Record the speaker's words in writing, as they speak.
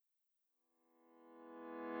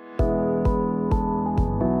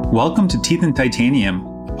Welcome to Teeth and Titanium,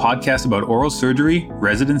 a podcast about oral surgery,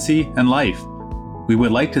 residency, and life. We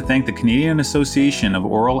would like to thank the Canadian Association of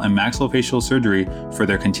Oral and Maxillofacial Surgery for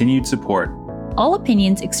their continued support. All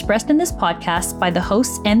opinions expressed in this podcast by the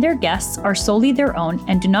hosts and their guests are solely their own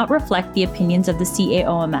and do not reflect the opinions of the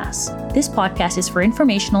CAOMS. This podcast is for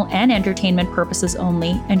informational and entertainment purposes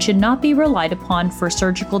only and should not be relied upon for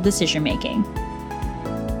surgical decision-making.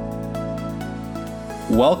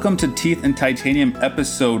 Welcome to Teeth and Titanium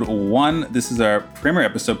episode 1. This is our premiere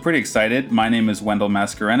episode. Pretty excited. My name is Wendell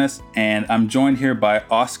Mascarenhas, and I'm joined here by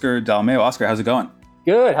Oscar Dalmeo. Oscar, how's it going?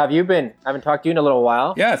 Good. How have you been? I haven't talked to you in a little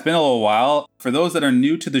while. Yeah, it's been a little while. For those that are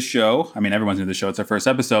new to the show, I mean, everyone's new to the show. It's our first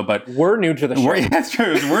episode, but we're new to the show. That's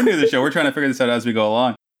true. We're new to the show. We're trying to figure this out as we go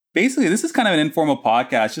along. Basically, this is kind of an informal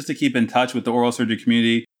podcast just to keep in touch with the oral surgery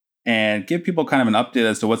community and give people kind of an update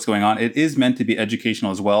as to what's going on. It is meant to be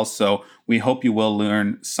educational as well, so we hope you will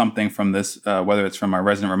learn something from this, whether it's from our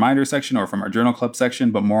resident reminder section or from our journal club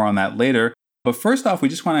section, but more on that later. But first off, we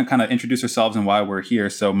just want to kind of introduce ourselves and why we're here.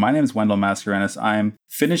 So my name is Wendell Mascarenhas. I'm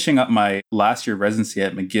finishing up my last year residency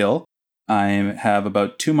at McGill. I have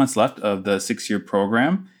about 2 months left of the 6-year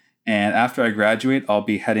program. And after I graduate, I'll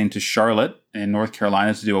be heading to Charlotte in North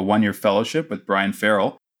Carolina to do a 1-year fellowship with Brian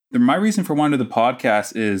Farrell. My reason for wanting to do the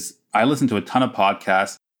podcast is I listen to a ton of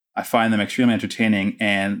podcasts. I find them extremely entertaining,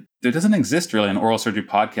 and there doesn't exist really an oral surgery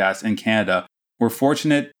podcast in Canada. We're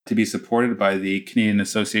fortunate to be supported by the Canadian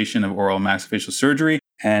Association of Oral and Maxillofacial Surgery,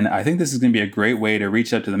 and I think this is going to be a great way to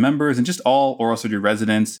reach out to the members and just all oral surgery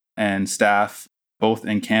residents and staff, both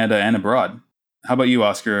in Canada and abroad. How about you,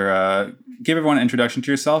 Oscar? Give everyone an introduction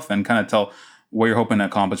to yourself and kind of tell what you're hoping to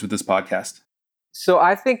accomplish with this podcast. So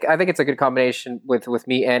I think it's a good combination with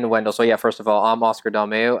me and Wendell. So yeah, first of all, I'm Oscar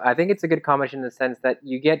Dalmeo. I think it's a good combination in the sense that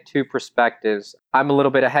you get two perspectives. I'm a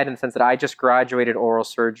little bit ahead in the sense that I just graduated oral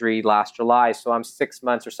surgery last July. So I'm 6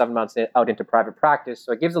 months or 7 months out into private practice.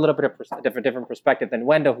 So it gives a little bit of different perspective than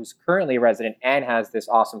Wendell, who's currently a resident and has this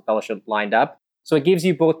awesome fellowship lined up. So it gives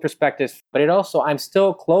you both perspectives, but it also, I'm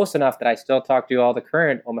still close enough that I still talk to all the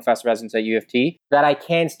current OMFS residents at U of T that I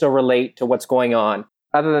can still relate to what's going on.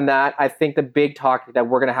 Other than that, I think the big talk that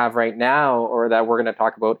we're going to have right now, or that we're going to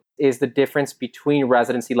talk about, is the difference between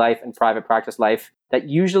residency life and private practice life that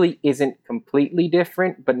usually isn't completely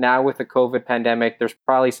different. But now with the COVID pandemic, there's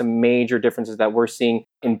probably some major differences that we're seeing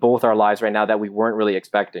in both our lives right now that we weren't really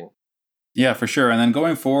expecting. Yeah, for sure. And then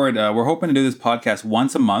going forward, we're hoping to do this podcast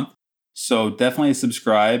once a month. So definitely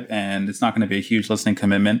subscribe, and it's not going to be a huge listening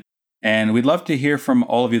commitment. And we'd love to hear from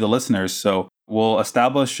all of you, the listeners. So we'll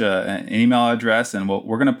establish an email address, and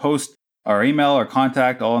we're going to post our email or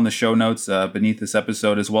contact all in the show notes beneath this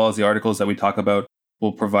episode, as well as the articles that we talk about.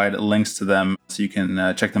 We'll provide links to them so you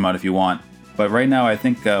can check them out if you want. But right now, I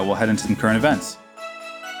think we'll head into some current events.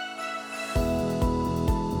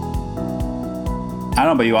 I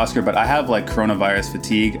don't know about you, Oscar, but I have like coronavirus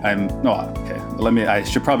fatigue. I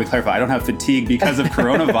should probably clarify. I don't have fatigue because of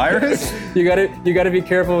coronavirus. You gotta be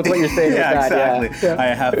careful with what you're saying. Yeah, with that. Exactly. Yeah.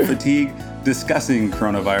 I have fatigue discussing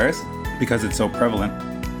coronavirus because it's so prevalent.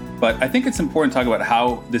 But I think it's important to talk about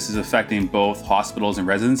how this is affecting both hospitals and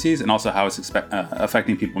residencies, and also how it's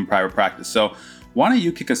affecting people in private practice. So why don't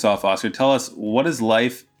you kick us off, Oscar? Tell us, what is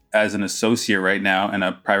life as an associate right now in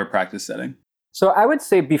a private practice setting? So I would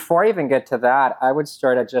say before I even get to that, I would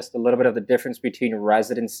start at just a little bit of the difference between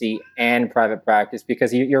residency and private practice,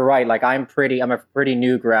 because you're right. Like I'm a pretty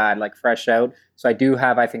new grad, like fresh out. So I do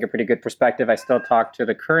have, I think, a pretty good perspective. I still talk to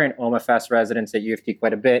the current OMFS residents at U of T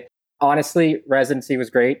quite a bit. Honestly, residency was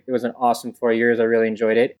great. It was an awesome 4 years. I really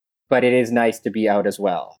enjoyed it, but it is nice to be out as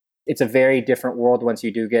well. It's a very different world once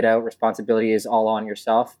you do get out. Responsibility is all on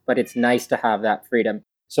yourself, but it's nice to have that freedom.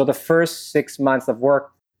 So the first 6 months of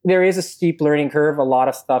work, there is a steep learning curve. A lot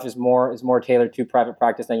of stuff is more tailored to private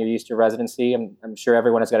practice than you're used to residency. I'm sure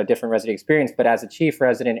everyone has got a different residency experience, but as a chief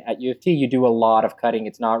resident at U of T, you do a lot of cutting.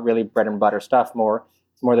 It's not really bread and butter stuff.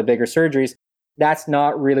 It's more the bigger surgeries. That's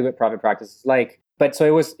not really what private practice is like. But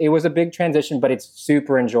so it was a big transition, but it's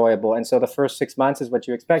super enjoyable. And so the first 6 months is what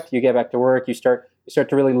you expect. You get back to work, you start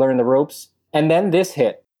to really learn the ropes. And then this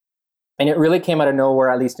hit. And it really came out of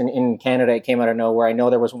nowhere, at least in Canada, it came out of nowhere. I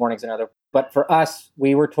know there was warnings and other, but for us,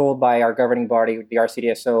 we were told by our governing body, the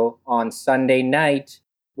RCDSO, on Sunday night,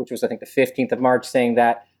 which was, I think, the 15th of March, saying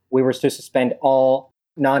that we were to suspend all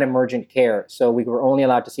non-emergent care. So we were only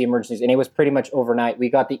allowed to see emergencies, and it was pretty much overnight.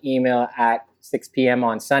 We got the email at 6 p.m.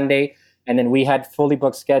 on Sunday, and then we had fully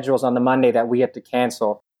booked schedules on the Monday that we had to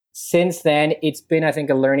cancel. Since then, it's been, I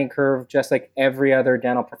think, a learning curve, just like every other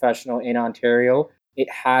dental professional in Ontario. It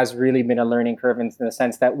has really been a learning curve in the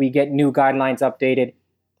sense that we get new guidelines updated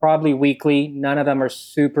probably weekly. None of them are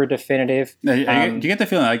super definitive. Do you get the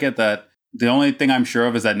feeling? I get that the only thing I'm sure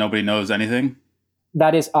of is that nobody knows anything.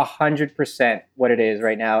 That is 100% what it is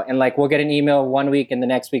right now. And like, we'll get an email one week and the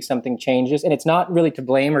next week something changes. And it's not really to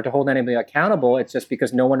blame or to hold anybody accountable. It's just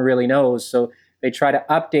because no one really knows. So they try to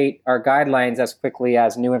update our guidelines as quickly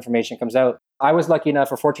as new information comes out. I was lucky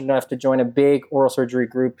enough or fortunate enough to join a big oral surgery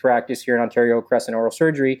group practice here in Ontario, Crescent Oral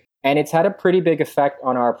Surgery. And it's had a pretty big effect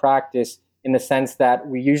on our practice in the sense that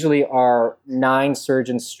we usually are 9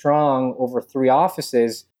 surgeons strong over 3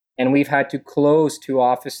 offices. And we've had to close 2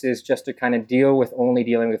 offices just to kind of dealing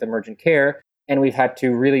with emergent care. And we've had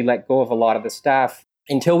to really let go of a lot of the staff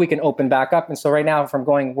until we can open back up. And so right now, from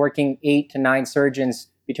working 8 to 9 surgeons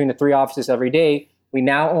between the 3 offices every day, we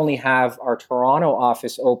now only have our Toronto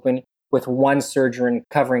office open with 1 surgeon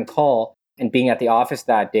covering call and being at the office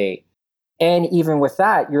that day. And even with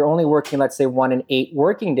that, you're only working, let's say, 1 in 8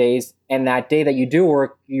 working days. And that day that you do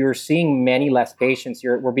work, you're seeing many less patients.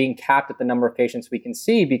 We're being capped at the number of patients we can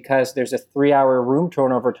see because there's a 3-hour room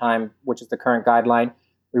turnover time, which is the current guideline.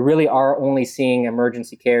 We really are only seeing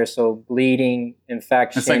emergency care. So bleeding,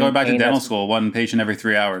 infection. It's like going back to dental school, 1 patient every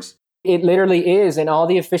 3 hours. It literally is. And all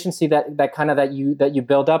the efficiency that you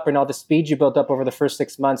build up and all the speed you built up over the first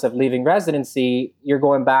 6 months of leaving residency, you're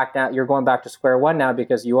going back to square one now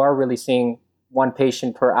because you are really seeing 1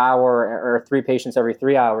 patient per hour or 3 patients every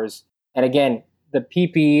 3 hours. And again, the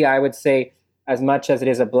PPE, I would say, as much as it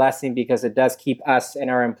is a blessing because it does keep us and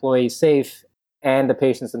our employees safe and the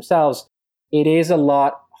patients themselves, it is a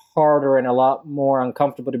lot harder and a lot more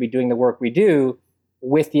uncomfortable to be doing the work we do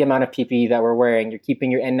with the amount of PPE that we're wearing. You're keeping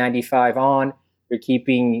your N95 on, you're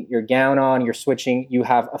keeping your gown on, you're switching, you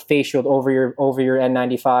have a face shield over your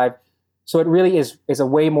N95. So it really is a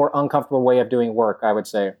way more uncomfortable way of doing work, I would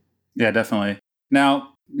say. Yeah, definitely.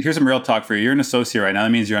 Now, here's some real talk for you. You're an associate right now. That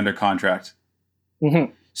means you're under contract.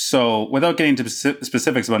 Mm-hmm. So without getting into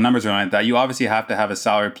specifics about numbers or anything like that, you obviously have to have a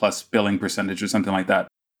salary plus billing percentage or something like that.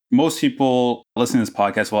 Most people listening to this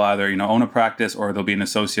podcast will either, own a practice or they'll be an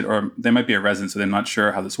associate or they might be a resident, so they're not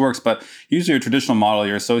sure how this works. But usually your traditional model,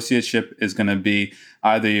 your associateship is going to be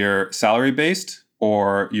either your salary based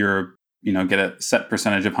or your, get a set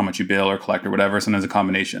percentage of how much you bill or collect or whatever. Sometimes a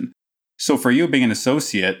combination. So for you being an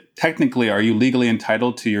associate, technically, are you legally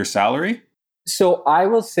entitled to your salary? So I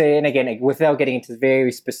will say, and again, without getting into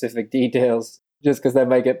very specific details, just because that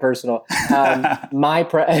might get personal, my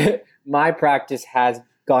practice has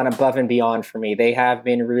gone above and beyond for me. They have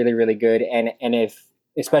been really, really good. And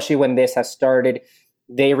especially when this has started,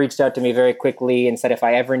 they reached out to me very quickly and said, if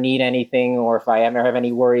I ever need anything or if I ever have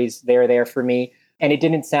any worries, they're there for me. And it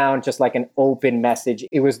didn't sound just like an open message.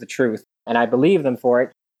 It was the truth. And I believe them for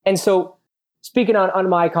it. And so speaking on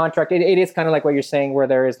my contract, it is kind of like what you're saying, where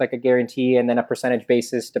there is like a guarantee and then a percentage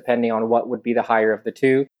basis, depending on what would be the higher of the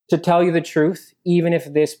two. To tell you the truth, even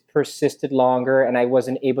if this persisted longer and I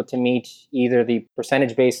wasn't able to meet either the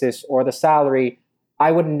percentage basis or the salary,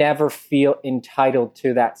 I would never feel entitled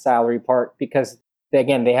to that salary part because,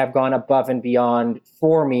 again, they have gone above and beyond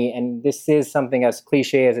for me. And this is something as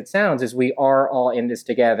cliche as it sounds, is we are all in this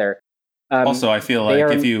together. Also, I feel like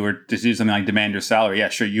if you were to do something like demand your salary, yeah,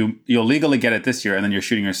 sure, you'll legally get it this year, and then you're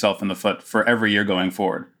shooting yourself in the foot for every year going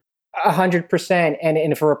forward. 100%.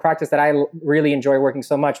 And for a practice that I really enjoy working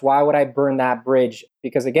so much, why would I burn that bridge?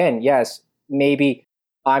 Because again, yes, maybe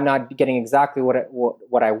I'm not getting exactly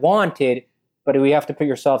what I wanted, but we have to put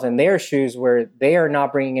yourselves in their shoes where they are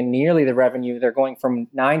not bringing in nearly the revenue. They're going from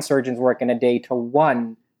 9 surgeons working a day to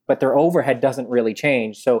 1, but their overhead doesn't really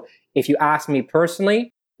change. So if you ask me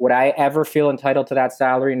personally, would I ever feel entitled to that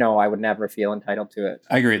salary? No, I would never feel entitled to it.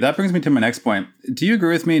 I agree. That brings me to my next point. Do you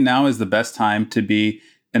agree with me now is the best time to be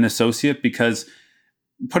an associate? Because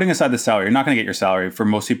putting aside the salary, you're not going to get your salary for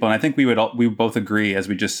most people. And I think we both agree, as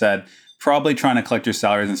we just said, probably trying to collect your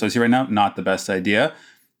salary as an associate right now, not the best idea.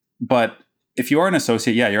 But if you are an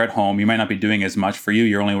associate, yeah, you're at home. You might not be doing as much. For you,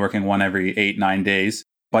 you're only working 1 every 8-9 days.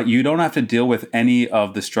 But you don't have to deal with any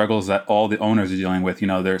of the struggles that all the owners are dealing with.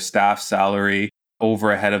 Their staff salary,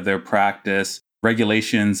 overhead of their practice,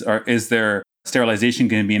 regulations, or is their sterilization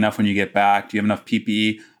going to be enough when you get back? Do you have enough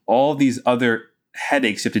PPE? All these other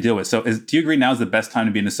headaches you have to deal with. So do you agree now is the best time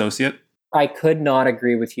to be an associate? I could not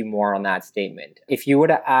agree with you more on that statement. If you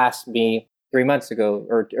would have asked me 3 months ago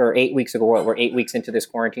or 8 weeks ago, we're 8 weeks into this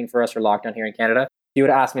quarantine for us or lockdown here in Canada. If you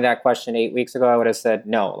would have asked me that question 8 weeks ago, I would have said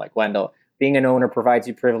no. Like, Wendell, being an owner provides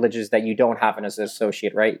you privileges that you don't have as an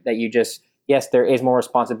associate, right? That you just, yes, there is more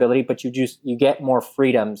responsibility, but you get more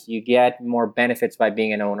freedoms. You get more benefits by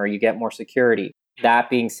being an owner. You get more security. That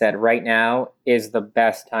being said, right now is the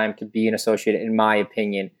best time to be an associate, in my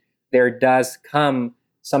opinion. There does come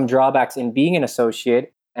some drawbacks in being an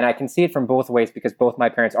associate. And I can see it from both ways because both my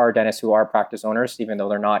parents are dentists who are practice owners, even though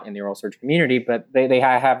they're not in the oral surgery community, but they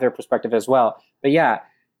have their perspective as well. But yeah,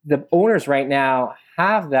 the owners right now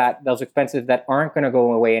have those expenses that aren't going to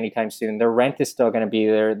go away anytime soon. Their rent is still going to be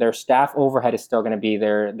there. Their staff overhead is still going to be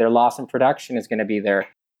there. Their loss in production is going to be there.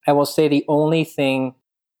 I will say the only thing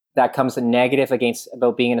that comes a negative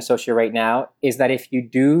about being an associate right now is that if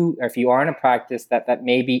you are in a practice that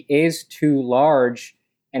maybe is too large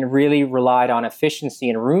and really relied on efficiency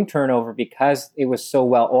and room turnover because it was so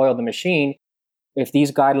well oiled, the machine, if these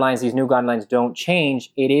new guidelines don't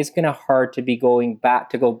change, it is going to hard to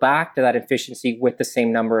go back to that efficiency with the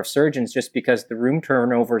same number of surgeons, just because the room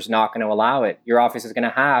turnover is not going to allow it. Your office is going to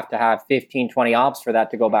have 15, 20 ops for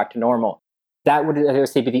that to go back to normal. That would, I would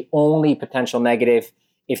say, be the only potential negative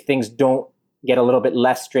if things don't get a little bit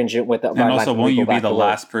less stringent with the guidelines. And also, won't you be the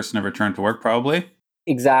last person to return to work, probably?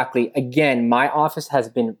 Exactly. Again, my office has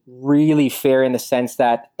been really fair in the sense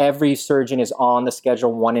that every surgeon is on the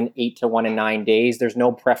schedule 1 in 8 to 1 in 9 days. There's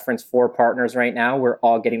no preference for partners right now. We're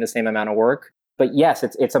all getting the same amount of work. But yes,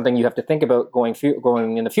 it's something you have to think about going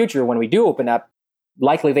in the future when we do open up.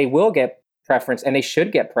 Likely they will get preference, and they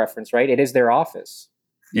should get preference, right? It is their office.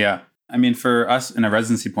 Yeah. I mean, for us in a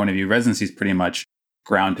residency point of view, residency is pretty much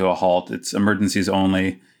ground to a halt. It's emergencies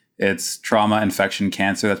only. It's trauma, infection,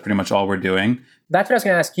 cancer. That's pretty much all we're doing. That's what I was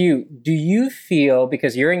going to ask you. Do you feel,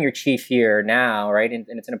 because you're in your chief year now, right, and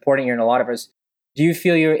it's an important year in a lot of us, do you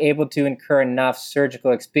feel you're able to incur enough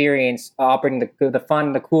surgical experience operating the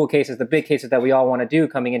fun, the cool cases, the big cases that we all want to do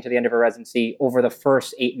coming into the end of a residency over the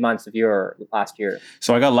first 8 months of your last year?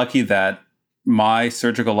 So I got lucky that my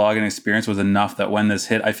surgical login experience was enough that when this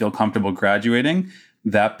hit, I feel comfortable graduating.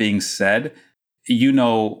 That being said, you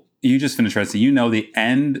just finished residency,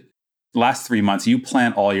 the last 3 months, you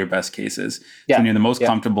plan all your best cases. Yeah. So when you're the most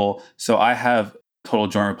comfortable. So I have total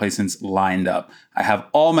joint replacements lined up. I have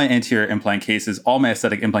all my anterior implant cases, all my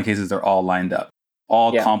aesthetic implant cases, they're all lined up.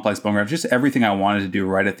 All complex bone grafts, just everything I wanted to do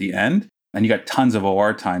right at the end. And you got tons of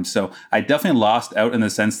OR time. So I definitely lost out in the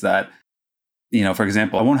sense that, for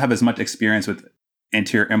example, I won't have as much experience with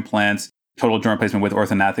anterior implants, total joint replacement with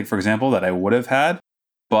orthognathic, for example, that I would have had.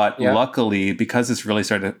 But luckily, because this really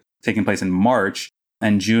started taking place in March,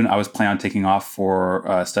 and June, I was planning on taking off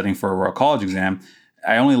for studying for a Royal College exam.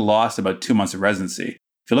 I only lost about 2 months of residency.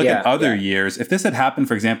 If you look at other years, if this had happened,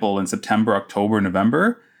 for example, in September, October,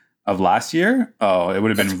 November of last year, it would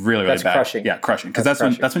have been really, really bad. Crushing. Yeah, crushing. Because that's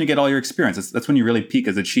when you get all your experience. That's when you really peak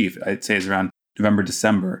as a chief. I'd say is around November,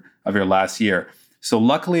 December of your last year. So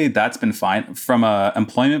luckily, that's been fine. From an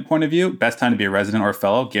employment point of view, best time to be a resident or a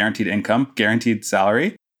fellow, guaranteed income, guaranteed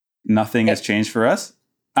salary. Nothing has changed for us.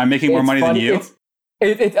 I'm making more money than you.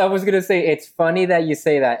 I was going to say, it's funny that you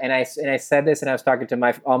say that. And I said this, and I was talking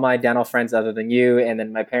to all my dental friends other than you, and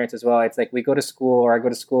then my parents as well. It's like we go to school, or I go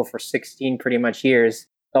to school for 16 pretty much years.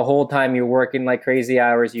 The whole time you're working like crazy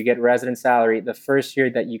hours, you get resident salary. The first year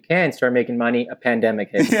that you can start making money, a pandemic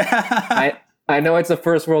hits. Yeah. I know it's a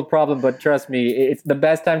first world problem, but trust me, it's the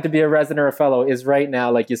best time to be a resident or a fellow is right now,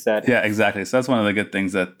 like you said. Yeah, exactly. So that's one of the good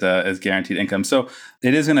things that is guaranteed income. So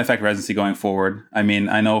it is going to affect residency going forward. I mean,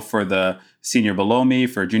 I know for the senior below me,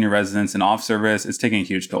 for junior residents and off service, it's taking a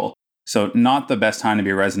huge toll. So not the best time to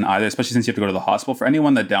be a resident either, especially since you have to go to the hospital. For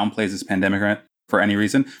anyone that downplays this pandemic for any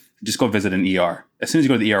reason, just go visit an ER. As soon as you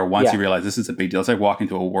go to the ER once, you realize this is a big deal. It's like walking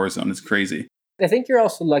to a war zone. It's crazy. I think you're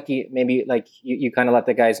also lucky, maybe like you kind of let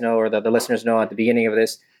the guys know, or the listeners know at the beginning of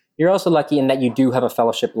this, you're also lucky in that you do have a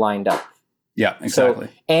fellowship lined up. Yeah, exactly.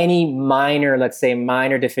 So any minor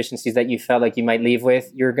deficiencies that you felt like you might leave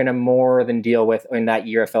with, you're going to more than deal with in that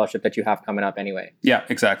year of fellowship that you have coming up anyway. Yeah,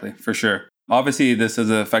 exactly, for sure. Obviously, this has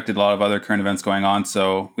affected a lot of other current events going on.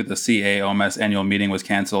 So with the CAOMS annual meeting was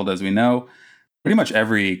canceled, as we know. Pretty much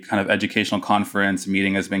every kind of educational conference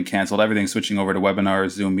meeting has been canceled. Everything's switching over to webinars,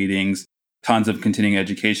 Zoom meetings. Tons of continuing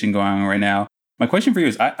education going on right now. My question for you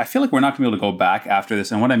is, I feel like we're not going to be able to go back after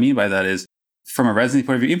this. And what I mean by that is, from a residency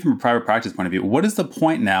point of view, even from a private practice point of view, what is the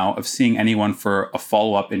point now of seeing anyone for a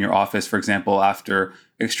follow-up in your office, for example, after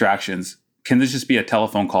extractions? Can this just be a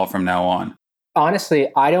telephone call from now on? Honestly,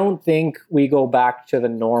 I don't think we go back to the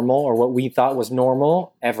normal or what we thought was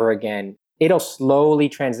normal ever again. It'll slowly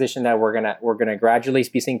transition that we're gonna gradually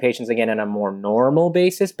be seeing patients again on a more normal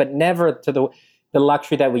basis, but never to the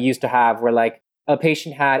luxury that we used to have, where like a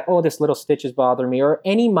patient had, this little stitch is bothering me, or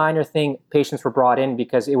any minor thing, patients were brought in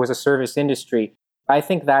because it was a service industry. I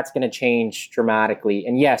think that's going to change dramatically.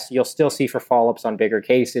 And yes, you'll still see for follow-ups on bigger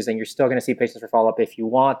cases, and you're still going to see patients for follow-up if you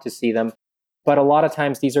want to see them. But a lot of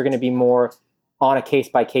times these are going to be more on a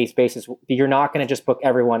case-by-case basis. You're not going to just book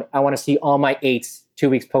everyone. I want to see all my 8s 2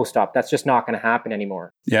 weeks post-op. That's just not going to happen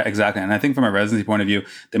anymore. Yeah, exactly. And I think from a residency point of view,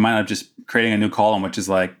 they might not just creating a new column, which is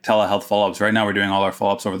like telehealth follow-ups. Right now, we're doing all our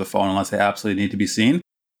follow-ups over the phone unless they absolutely need to be seen.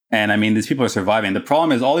 And I mean, these people are surviving. The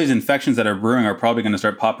problem is all these infections that are brewing are probably going to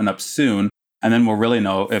start popping up soon. And then we'll really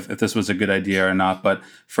know if this was a good idea or not. But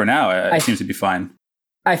for now, it seems to be fine.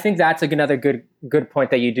 I think that's another good point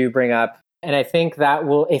that you do bring up. And I think that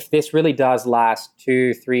will, if this really does last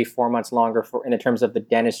 2, 3, 4 months longer in terms of the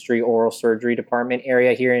dentistry, oral surgery department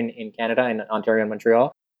area here in Canada, in Ontario and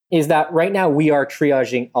Montreal, is that right now we are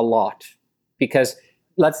triaging a lot. Because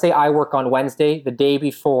let's say I work on Wednesday, the day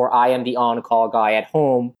before I am the on-call guy at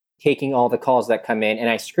home, taking all the calls that come in, and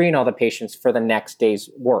I screen all the patients for the next day's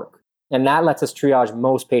work. And that lets us triage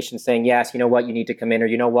most patients saying, yes, you know what, you need to come in, or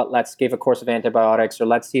you know what, let's give a course of antibiotics, or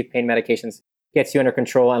let's see if pain medications gets you under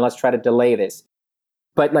control, and let's try to delay this.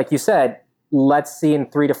 But like you said, let's see in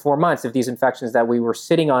 3 to 4 months if these infections that we were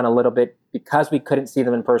sitting on a little bit because we couldn't see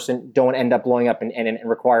them in person don't end up blowing up and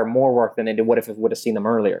require more work than they would if we would have seen them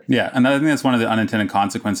earlier. Yeah, and I think that's one of the unintended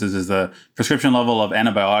consequences is the prescription level of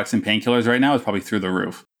antibiotics and painkillers right now is probably through the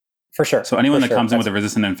roof. For sure. So anyone that comes in with a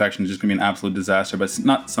resistant infection is just going to be an absolute disaster, but it's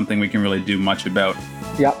not something we can really do much about.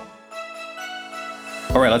 Yep.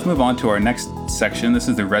 All right, let's move on to our next section. This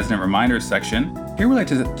is the resident reminders section. Here we like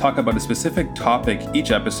to talk about a specific topic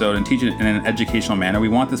each episode and teach it in an educational manner. We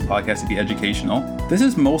want this podcast to be educational. This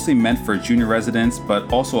is mostly meant for junior residents,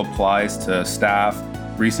 but also applies to staff,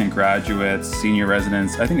 recent graduates, senior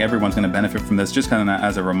residents. I think everyone's going to benefit from this, just kind of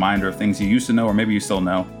as a reminder of things you used to know or maybe you still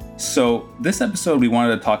know. So this episode, we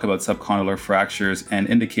wanted to talk about subcondylar fractures and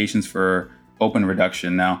indications for open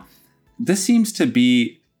reduction. Now, this seems to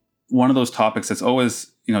be one of those topics that's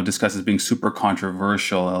always, discussed as being super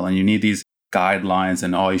controversial, and you need these guidelines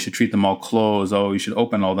and, you should treat them all closed. You should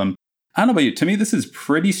open all of them. I don't know about you. To me, this is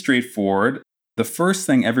pretty straightforward. The first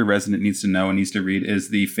thing every resident needs to know and needs to read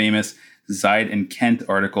is the famous Zaid and Kent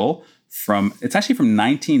article it's actually from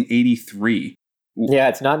 1983. Yeah,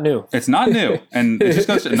 it's not new. It's not new. And it just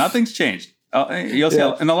goes to, nothing's changed. You'll see,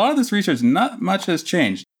 in a lot of this research, not much has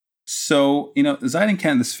changed. So, Zaid and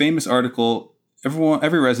Kent, this famous article,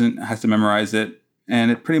 every resident has to memorize it.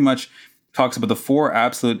 And it pretty much talks about the 4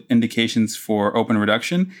 absolute indications for open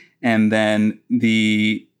reduction and then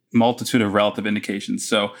the multitude of relative indications.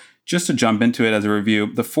 So just to jump into it as a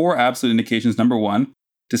review, the 4 absolute indications, number 1,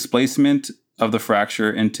 displacement of the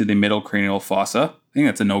fracture into the middle cranial fossa. I think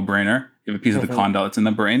that's a no-brainer. You have a piece of the condyle that's in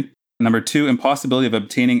the brain. Number 2, impossibility of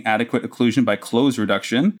obtaining adequate occlusion by closed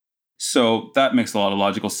reduction. So that makes a lot of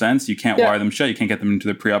logical sense. You can't wire them shut. You can't get them into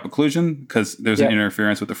the pre-op occlusion because there's an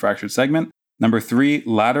interference with the fractured segment. Number 3,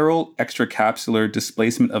 lateral extracapsular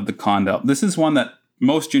displacement of the condyle. This is one that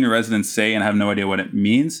most junior residents say and have no idea what it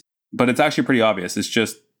means, but it's actually pretty obvious. It's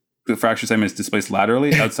just the fracture segment is displaced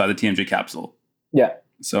laterally outside the TMJ capsule. Yeah.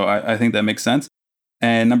 So I think that makes sense.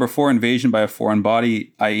 And number 4, invasion by a foreign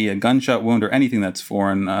body, i.e. a gunshot wound or anything that's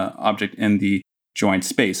foreign object in the joint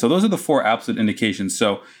space. So those are the 4 absolute indications.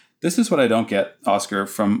 So this is what I don't get, Oscar,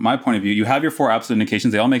 from my point of view. You have your 4 absolute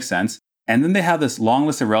indications. They all make sense. And then they have this long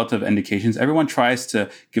list of relative indications. Everyone tries to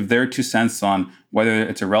give their 2 cents on whether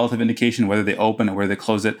it's a relative indication, whether they open or whether they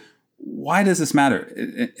close it. Why does this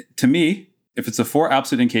matter? To me, if it's the 4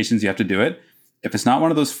 absolute indications, you have to do it. If it's not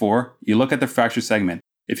one of those 4, you look at the fracture segment.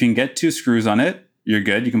 If you can get 2 screws on it, you're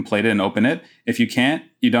good. You can plate it and open it. If you can't,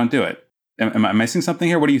 you don't do it. Am I missing something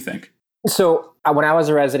here? What do you think? So when I was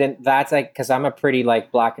a resident, that's because I'm a pretty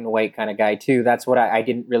black and white kind of guy too. That's what I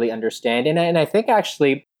didn't really understand. And I think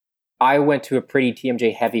actually I went to a pretty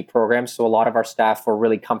TMJ heavy program. So a lot of our staff were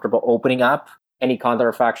really comfortable opening up any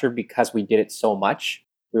condylar fracture because we did it so much.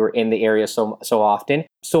 We were in the area so often.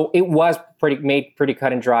 So it was made pretty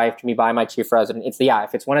cut and dry to me by my chief resident. It's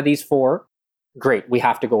if it's one of these 4, great, we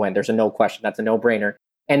have to go in. There's a no question. That's a no-brainer.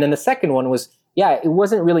 And then the second one was, it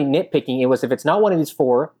wasn't really nitpicking. It was, if it's not one of these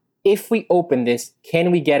 4, if we open this,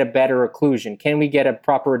 can we get a better occlusion? Can we get a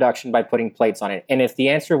proper reduction by putting plates on it? And if the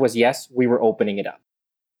answer was yes, we were opening it up.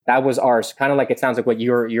 That was ours. Kind of like it sounds like what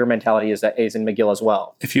your mentality is in McGill as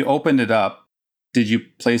well. If you opened it up, did you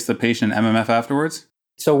place the patient in MMF afterwards?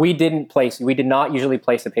 So we did not usually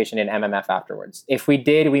place the patient in MMF afterwards. If we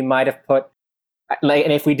did, we might have put,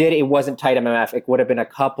 and if we did, it wasn't tight MMF. It would have been a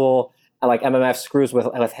couple MMF screws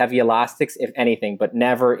with heavy elastics, if anything, but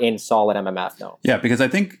never in solid MMF, no. Yeah, because I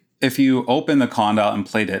think if you open the condyle and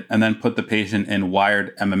plate it and then put the patient in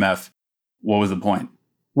wired MMF, what was the point?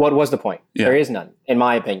 What was the point? Yeah. There is none, in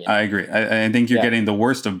my opinion. I agree. I think you're getting the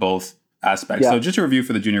worst of both aspects. So just a review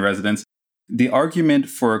for the junior residents. The argument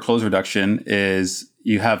for closed reduction is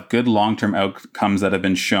you have good long-term outcomes that have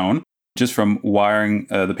been shown just from wiring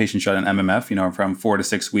the patient shut in MMF, from 4 to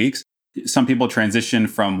 6 weeks. Some people transition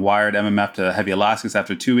from wired MMF to heavy elastics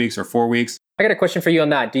after 2 weeks or 4 weeks. I got a question for you on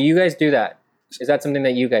that. Do you guys do that? Is that something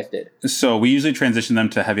that you guys did? So we usually transition them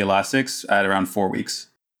to heavy elastics at around 4 weeks.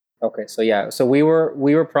 Okay, so yeah, so we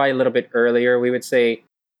were probably a little bit earlier. We would say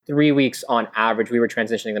 3 weeks on average. We were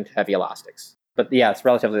transitioning them to heavy elastics. But yeah, it's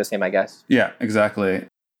relatively the same, I guess. Yeah, exactly.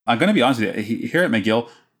 I'm going to be honest with you. Here at McGill,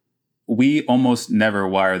 we almost never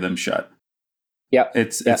wire them shut. Yeah,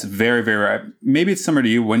 it's very, very rare. Maybe it's similar to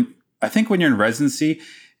you. I think when you're in residency,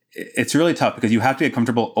 it's really tough because you have to get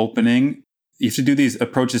comfortable opening. You have to do these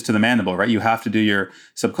approaches to the mandible, right? You have to do your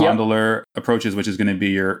subcondylar approaches, which is going to be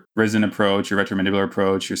your risen approach, your retromandibular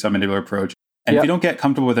approach, your submandibular approach. And if you don't get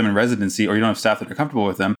comfortable with them in residency, or you don't have staff that are comfortable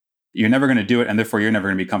with them, you're never going to do it, and therefore you're never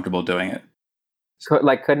going to be comfortable doing it.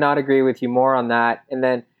 Could not agree with you more on that. And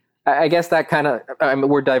then I guess that kind of,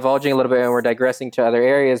 we're divulging a little bit and we're digressing to other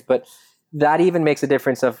areas, but that even makes a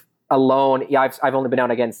difference of alone. Yeah, I've only been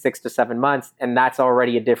out again 6 to 7 months, and that's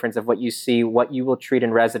already a difference of what you see, what you will treat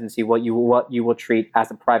in residency, what you will treat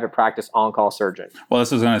as a private practice on-call surgeon. Well,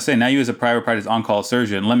 that's what I was going to say. Now you as a private practice on-call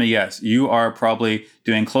surgeon, let me guess, you are probably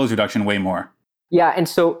doing close reduction way more. Yeah, and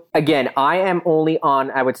so again, I am only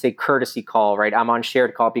on, I would say, courtesy call, right? I'm on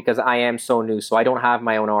shared call because I am so new, so I don't have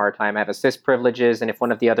my own OR time. I have assist privileges, and if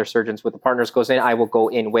one of the other surgeons with the partners goes in, I will go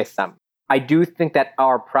in with them. I do think that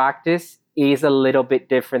our practice is a little bit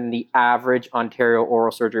different than the average Ontario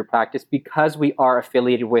oral surgery practice because we are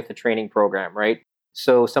affiliated with a training program, right?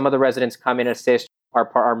 So some of the residents come in and assist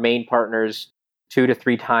our main partners 2 to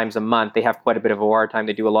 3 times a month. They have quite a bit of OR time.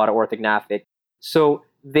 They do a lot of orthognathic. So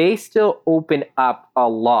they still open up a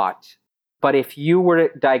lot. But if you were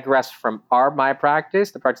to digress from my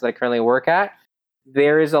practice, the practice that I currently work at,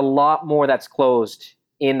 there is a lot more that's closed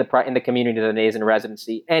in the community than it is in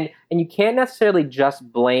residency. And you can't necessarily just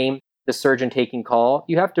blame the surgeon taking call.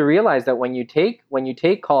 You have to realize that when you take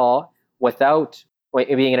call without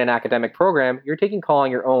being in an academic program, you're taking call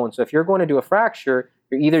on your own. So if you're going to do a fracture,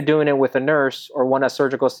 you're either doing it with a nurse or a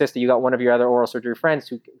surgical assistant. You got one of your other oral surgery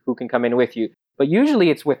friends who can come in with you. But usually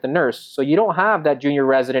it's with the nurse. So you don't have that junior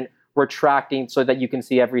resident retracting so that you can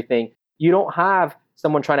see everything. You don't have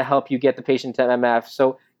someone trying to help you get the patient to MF.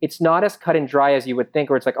 So it's not as cut and dry as you would think,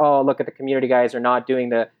 or it's like, oh, look at the community guys are not doing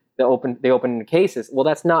the open cases. Well,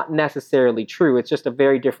 that's not necessarily true. It's just a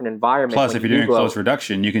very different environment. Plus, if you're doing close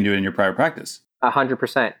reduction, you can do it in your private practice.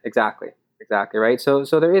 100%. Exactly, right? So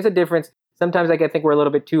there is a difference. Sometimes I think we're a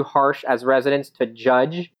little bit too harsh as residents to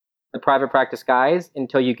judge the private practice guys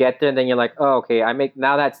until you get there, and then you're like, oh, okay,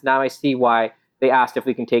 now I see why they asked if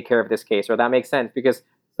we can take care of this case, or that makes sense, because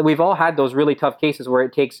we've all had those really tough cases where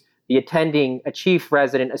it takes the attending, a chief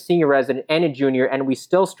resident, a senior resident, and a junior, and we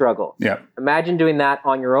still struggle. Yeah. Imagine doing that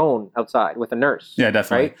on your own outside with a nurse. Yeah,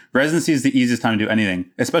 definitely. Right? Residency is the easiest time to do anything,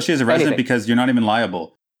 especially as a resident, because you're not even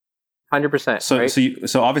liable. 100%. So, right?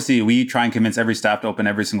 so obviously we try and convince every staff to open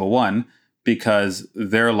every single one because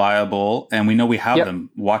they're liable, and we know we have them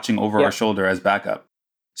watching over our shoulder as backup.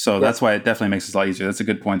 So that's why it definitely makes it a lot easier. That's a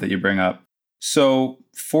good point that you bring up. So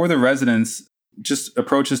for the residents, just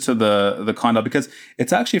approaches to the condyle, because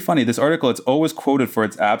it's actually funny. This article, it's always quoted for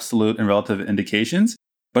its absolute and relative indications,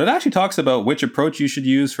 but it actually talks about which approach you should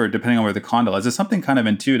use for depending on where the condyle is. It's something kind of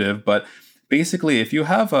intuitive, but basically if you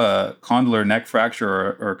have a condylar neck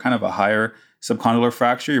fracture or kind of a higher subcondylar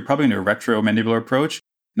fracture, you're probably going to do a retromandibular approach.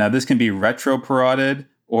 Now this can be retroparotid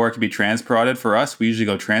or it can be transparotid. For us, we usually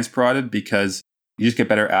go transparotid because you just get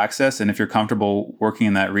better access. And if you're comfortable working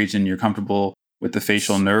in that region, you're comfortable with the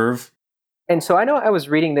facial nerve. And so I know I was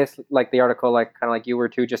reading this, like the article, like kind of like you were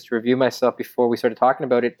too, just to review myself before we started talking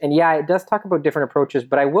about it. And yeah, it does talk about different approaches,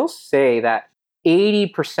 but I will say that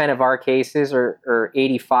 80% of our cases, or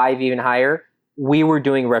 85 even higher, we were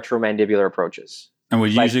doing retromandibular approaches. And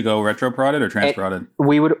would you usually go retroparotid or transparotid?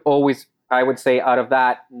 We would always, I would say out of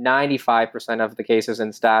that, 95% of the cases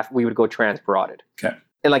in staff, we would go transparotid. Okay.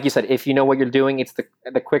 And like you said, if you know what you're doing, it's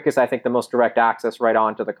the quickest, I think, the most direct access right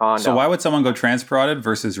onto the condyle. So why would someone go transparotid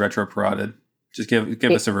versus retroparotid? Just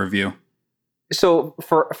give us a review. So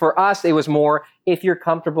for us, it was more, if you're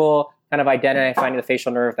comfortable kind of identifying the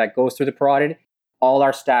facial nerve that goes through the parotid, all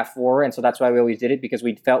our staff were. And so that's why we always did it, because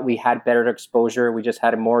we felt we had better exposure. We just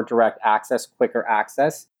had a more direct access, quicker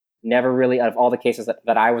access. Never really, out of all the cases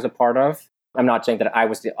that I was a part of, I'm not saying that I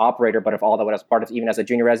was the operator, but of all that I was part of, even as a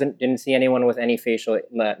junior resident, didn't see anyone with any facial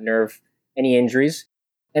nerve, any injuries.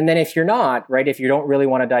 And then if you're not, right, if you don't really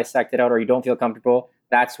want to dissect it out or you don't feel comfortable,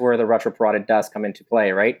 that's where the retroparotid does come into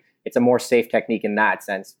play, right? It's a more safe technique in that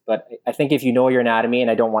sense. But I think if you know your anatomy,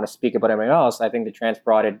 and I don't want to speak about anything else, I think the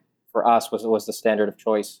transparotid for us was the standard of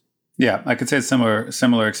choice. Yeah, I could say it's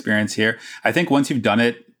similar experience here. I think once you've done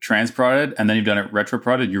it, transparotid and then you've done it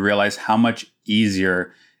retroparotid, you realize how much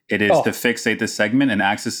easier it is to fixate the segment and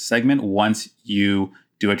access the segment once you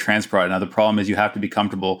do a transparotid. Now, the problem is you have to be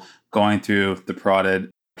comfortable going through the parotid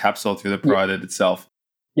capsule through the parotid itself.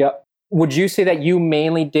 Yeah. Would you say that you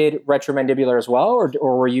mainly did retromandibular as well,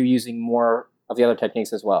 or were you using more of the other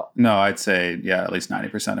techniques as well? No, I'd say, at least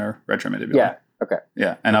 90% are retromandibular. Yeah. Okay.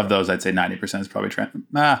 Yeah. And of those, I'd say 90% is probably,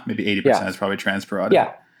 maybe 80% is probably transparotid.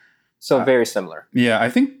 Yeah. So very similar. Yeah. I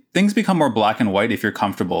think things become more black and white if you're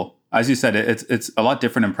comfortable. As you said, it's a lot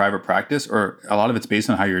different in private practice, or a lot of it's based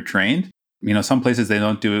on how you're trained. Some places they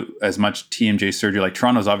don't do as much TMJ surgery. Like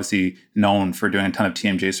Toronto's obviously known for doing a ton of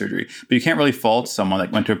TMJ surgery, but you can't really fault someone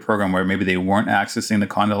that went to a program where maybe they weren't accessing the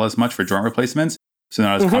condyle as much for joint replacements, so they're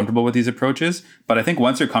not as comfortable with these approaches. But I think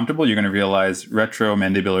once you're comfortable, you're going to realize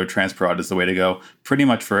retromandibular transparotid is the way to go, pretty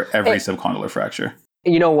much for every subcondylar fracture.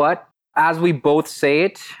 You know what? As we both say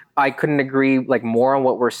it, I couldn't agree more on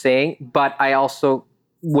what we're saying, but I also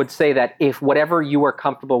would say that if whatever you are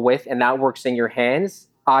comfortable with and that works in your hands,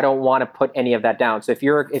 I don't want to put any of that down. So if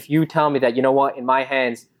you tell me that, you know what, in my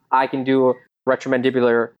hands, I can do a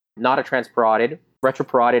retromandibular, not a transparotid,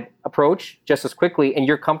 retroparotid approach just as quickly, and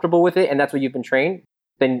you're comfortable with it, and that's what you've been trained,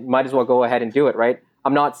 then might as well go ahead and do it, right?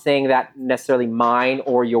 I'm not saying that necessarily mine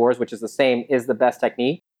or yours, which is the same, is the best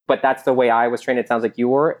technique, but that's the way I was trained. It sounds like you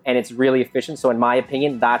were, and it's really efficient. So in my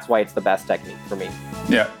opinion, that's why it's the best technique for me.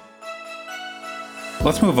 Yeah.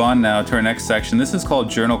 Let's move on now to our next section. This is called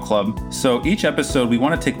Journal Club. So each episode, we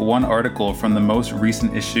want to take one article from the most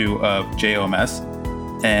recent issue of JOMS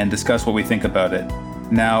and discuss what we think about it.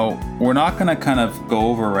 Now, we're not going to kind of go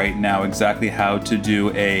over right now exactly how to do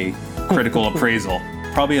a critical appraisal.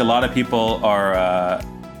 Probably a lot of people are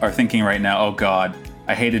thinking right now, oh God,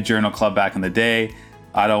 I hated Journal Club back in the day.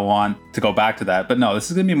 I don't want to go back to that. But no, this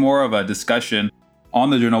is going to be more of a discussion on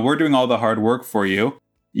the journal. We're doing all the hard work for you.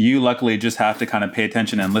 You luckily just have to kind of pay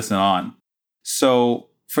attention and listen on. So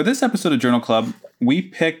for this episode of Journal Club, we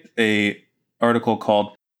picked a article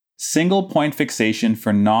called Single Point Fixation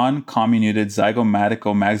for Non-Comminuted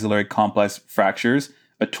Zygomaticomaxillary Complex Fractures,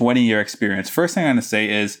 a 20-year experience. First thing I'm going to say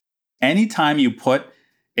is anytime you put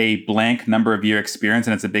a blank number of year experience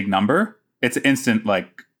and it's a big number, it's instant,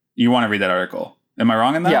 you want to read that article. Am I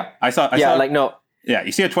wrong in that? Yeah. I saw no. Yeah,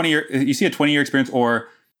 you see a 20-year experience or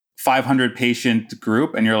 500 patient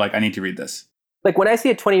group and you're like, I need to read this. When I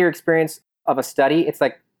see a 20-year experience of a study, it's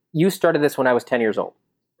like, you started this when I was 10 years old,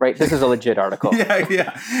 right? This is a legit article. yeah, right?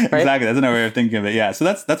 Exactly. That's another way of thinking of it. Yeah. So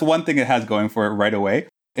that's one thing it has going for it right away.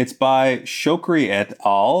 It's by Chokri et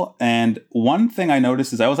al. And one thing I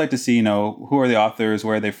noticed is I always like to see, who are the authors,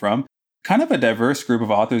 where are they from? Kind of a diverse group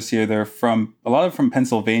of authors here. They're a lot of from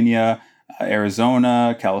Pennsylvania,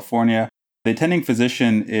 Arizona, California. The attending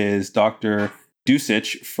physician is Dr.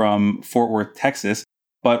 Dusich from Fort Worth, Texas.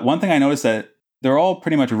 But one thing I noticed that they're all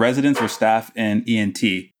pretty much residents or staff in ENT.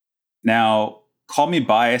 Now, call me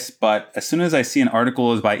biased, but as soon as I see an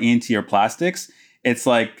article is by ENT or plastics, it's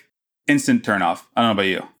like instant turnoff. I don't know about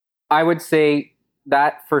you. I would say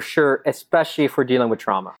that for sure, especially if we're dealing with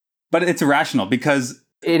trauma. But it's irrational because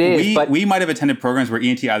we might have attended programs where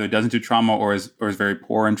ENT either doesn't do trauma or is very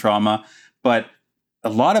poor in trauma. But a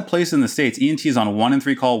lot of places in the States, ENT is on 1 in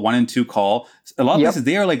 3 call, 1 in 2 call. A lot of places,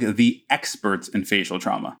 they are like the experts in facial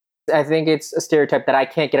trauma. I think it's a stereotype that I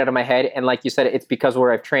can't get out of my head. And like you said, it's because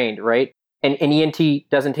where I've trained, right? And ENT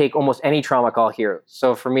doesn't take almost any trauma call here.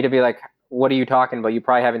 So for me to be like, what are you talking about? You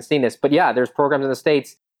probably haven't seen this. But yeah, there's programs in the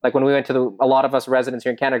States. Like when we went to a lot of us residents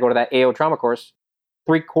here in Canada go to that AO trauma course,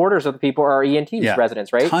 3/4 of the people are ENT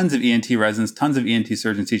residents, right? Tons of ENT residents, tons of ENT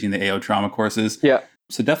surgeons teaching the AO trauma courses. Yeah.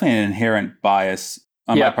 So definitely an inherent bias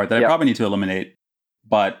on my part that I probably need to eliminate.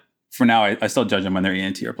 But for now, I still judge them when they're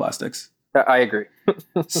ENT or plastics. I agree.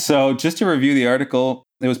 So just to review the article,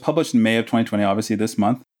 it was published in May of 2020, obviously this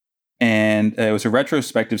month. And it was a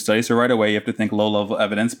retrospective study. So right away, you have to think low-level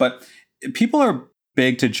evidence. But people are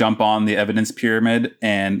big to jump on the evidence pyramid,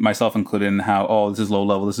 and myself included, in how, this is low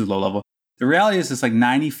level, this is low level. The reality is it's like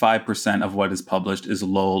 95% of what is published is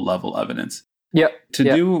low-level evidence. Yep. To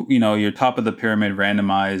do, your top of the pyramid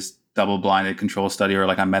randomized double-blinded control study or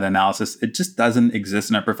like a meta-analysis, it just doesn't exist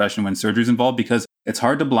in our profession when surgery is involved because it's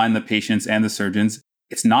hard to blind the patients and the surgeons.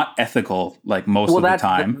 It's not ethical most of the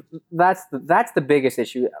time. That's the biggest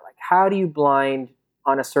issue. Like, how do you blind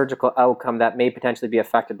on a surgical outcome that may potentially be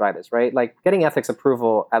affected by this, right? Like getting ethics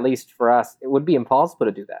approval, at least for us, it would be impossible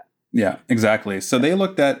to do that. Yeah, exactly. So they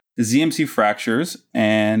looked at ZMC fractures,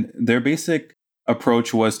 and their basic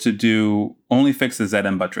approach was to only fix the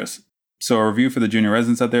ZM buttress. So a review for the junior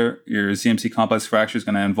residents out there, your ZMC complex fracture is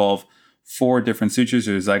going to involve 4 different sutures.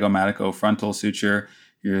 Your zygomaticofrontal suture,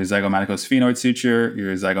 your zygomatico-sphenoid suture,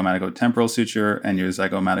 your zygomatico-temporal suture, and your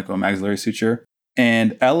zygomatico-maxillary suture.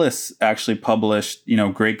 And Ellis actually published,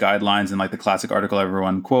 great guidelines, and like the classic article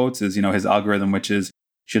everyone quotes is, his algorithm, which is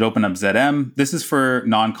should open up ZM. This is for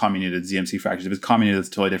non-comminuted ZMC fractures. If it's comminuted, it's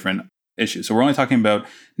a totally different issue. So we're only talking about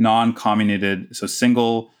non-comminuted, so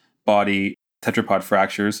single body tetrapod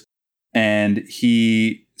fractures. And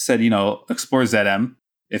he said, explore ZM.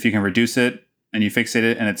 If you can reduce it and you fixate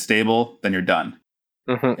it and it's stable, then you're done.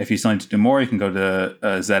 Mm-hmm. If you still need to do more, you can go to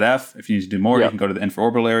ZF. If you need to do more, you can go to the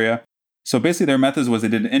infraorbital area. So basically their methods was they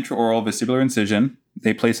did an intraoral vestibular incision.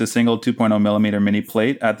 They placed a single 2.0 millimeter mini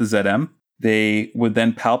plate at the ZM. They would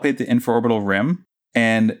then palpate the infraorbital rim,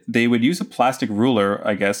 and they would use a plastic ruler,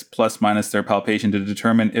 I guess, plus minus their palpation to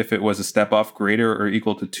determine if it was a step off greater or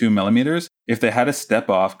equal to 2 millimeters. If they had a step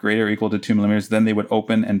off greater or equal to 2 millimeters, then they would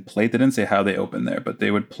open and plate. They didn't say how they opened there, but they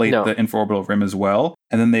would plate the infraorbital rim as well.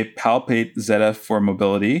 And then they palpate ZF for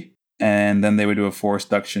mobility, and then they would do a force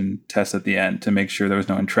duction test at the end to make sure there was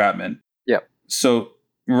no entrapment. Yep. So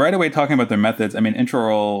right away, talking about their methods,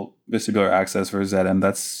 intraoral vestibular access for ZM,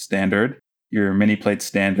 that's standard. Your mini plate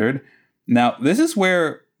standard. Now, this is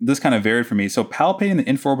where this kind of varied for me. So palpating the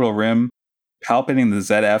infraorbital rim, palpating the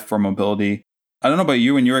ZF for mobility. I don't know about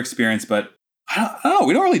you and your experience, but I don't know.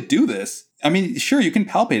 We don't really do this. Sure, you can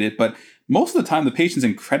palpate it, but most of the time the patient's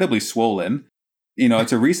incredibly swollen.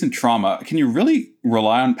 It's a recent trauma. Can you really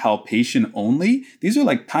rely on palpation only? These are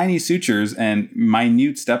like tiny sutures and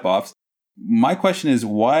minute step-offs. My question is,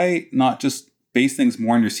 why not just base things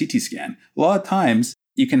more on your CT scan? A lot of times,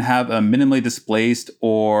 you can have a minimally displaced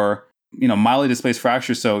or, mildly displaced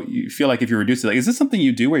fracture. So you feel like if you reduce it, is this something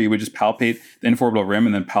you do where you would just palpate the infraorbital rim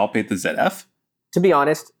and then palpate the ZF? To be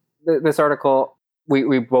honest, this article,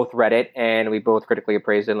 we both read it and we both critically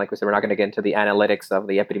appraised it. And like we said, we're not going to get into the analytics of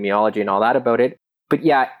the epidemiology and all that about it. But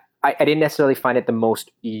yeah, I didn't necessarily find it the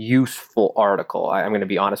most useful article. I'm going to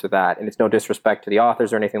be honest with that. And it's no disrespect to the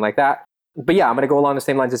authors or anything like that. But yeah, I'm going to go along the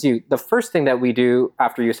same lines as you. The first thing that we do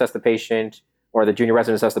after you assess the patient, or the junior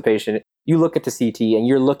resident assess the patient, you look at the CT and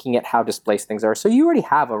you're looking at how displaced things are. So you already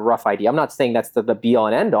have a rough idea. I'm not saying that's the be all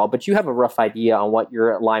and end all, but you have a rough idea on what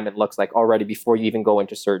your alignment looks like already before you even go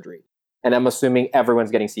into surgery. And I'm assuming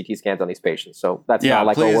everyone's getting CT scans on these patients. So that's not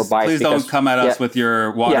like, we're biased. Please don't come at us with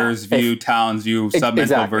your Waters view, Towns view,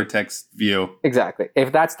 submental vertex view. Exactly.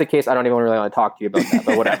 If that's the case, I don't even really want to talk to you about that,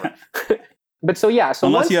 but whatever. But so yeah. So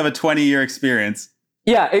unless you have a 20-year experience.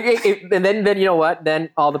 Yeah, and then you know what? Then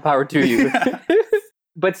all the power to you.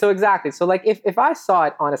 But so exactly. So like if I saw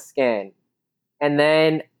it on a scan and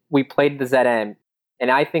then we played the ZM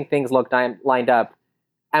and I think things looked lined up,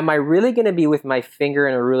 am I really going to be with my finger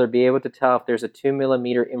and a ruler be able to tell if there's a 2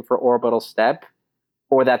 millimeter infraorbital step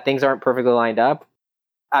or that things aren't perfectly lined up?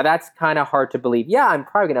 That's kind of hard to believe. Yeah, I'm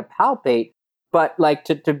probably going to palpate, but like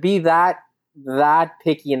to be that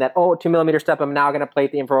picky and that, 2 millimeter step, I'm now going to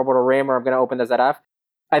plate the infraorbital rim or I'm going to open the ZF.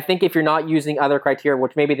 I think if you're not using other criteria,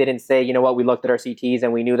 which maybe they didn't say, we looked at our CTs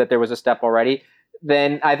and we knew that there was a step already,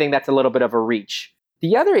 then I think that's a little bit of a reach.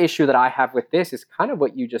 The other issue that I have with this is kind of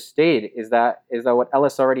what you just stated, is that what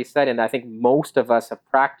Ellis already said, and I think most of us have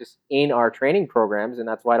practiced in our training programs, and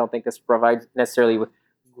that's why I don't think this provides necessarily with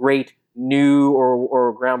great new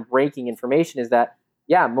or groundbreaking information, is that,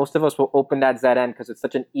 yeah, most of us will open that ZN because it's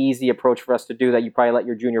such an easy approach for us to do that you probably let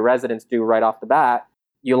your junior residents do right off the bat.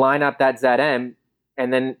 You line up that ZM,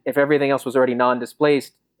 and then if everything else was already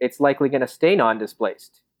non-displaced, it's likely going to stay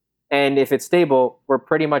non-displaced. And if it's stable, we're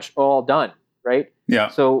pretty much all done, right? Yeah.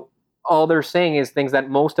 So all they're saying is things that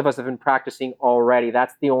most of us have been practicing already.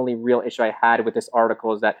 That's the only real issue I had with this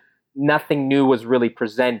article, is that nothing new was really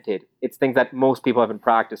presented. It's things that most people have been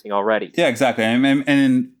practicing already. Yeah, exactly.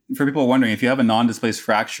 And for people wondering, if you have a non-displaced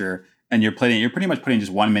fracture and you're pretty much putting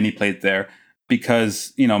just one mini plate there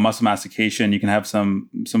because, muscle mastication, you can have some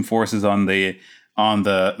forces on the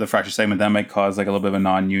fracture segment that might cause like a little bit of a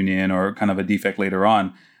non-union or kind of a defect later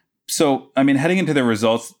on. So, heading into the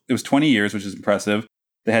results, it was 20 years, which is impressive.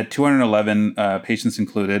 They had 211 patients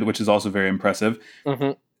included, which is also very impressive.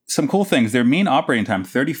 Mm-hmm. Some cool things. Their mean operating time,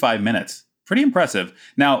 35 minutes. Pretty impressive.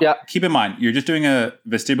 Now, Keep in mind, you're just doing a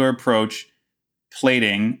vestibular approach,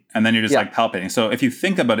 plating, and then you're just like palpating. So if you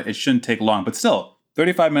think about it, it shouldn't take long. But still,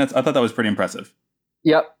 35 minutes, I thought that was pretty impressive.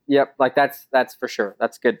 Yep. Like that's for sure.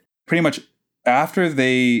 That's good. Pretty much after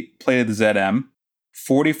they plated the ZM,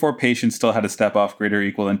 44 patients still had a step off greater or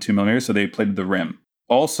equal than 2 millimeters, so they plated the rim.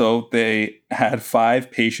 Also, they had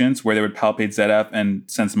 5 patients where they would palpate ZF and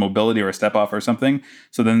sense mobility or a step off or something.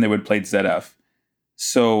 So then they would plate ZF.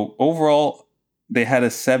 So overall, they had a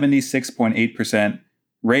 76.8%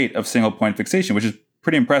 rate of single point fixation, which is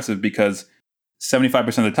pretty impressive because 75%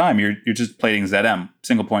 of the time, you're just plating ZM,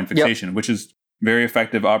 single point fixation, which is very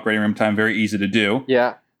effective operating room time, very easy to do.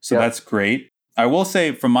 Yeah. So that's great. I will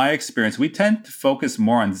say, from my experience, we tend to focus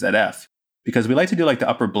more on ZF because we like to do like the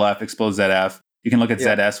upper bleph, exposed ZF. You can look at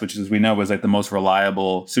ZS, which, as we know, is like the most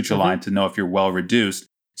reliable suture line to know if you're well reduced.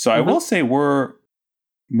 So I will say we're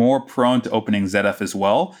more prone to opening ZF as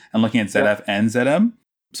well and looking at ZF and ZM.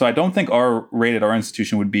 So I don't think our rate at our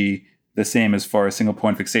institution would be the same as far as single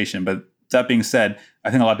point fixation. But that being said, I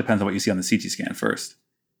think a lot depends on what you see on the CT scan first.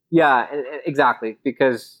 Yeah, exactly.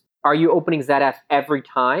 Because are you opening ZF every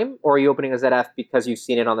time, or are you opening a ZF because you've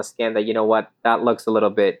seen it on the scan that, you know what, that looks a little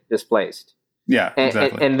bit displaced? Yeah,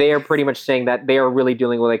 exactly. And they are pretty much saying that they are really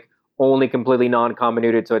dealing with like only completely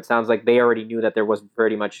non-convoluted. So it sounds like they already knew that there was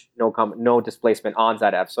pretty much no displacement on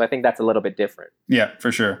ZF. So I think that's a little bit different. Yeah,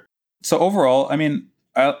 for sure. So overall, I mean,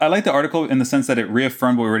 I like the article in the sense that it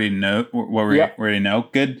reaffirmed what we already know. Already know.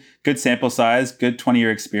 Good sample size, good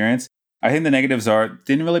 20-year experience. I think the negatives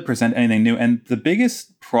didn't really present anything new. And the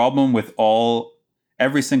biggest problem with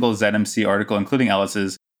every single ZMC article, including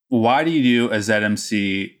Ellis's, why do you do a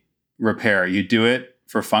ZMC repair? You do it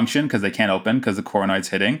for function because they can't open because the coronoid's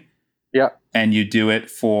hitting. Yeah. And you do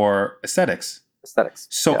it for aesthetics.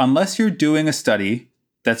 So unless you're doing a study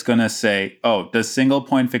that's going to say, oh, does single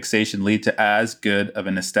point fixation lead to as good of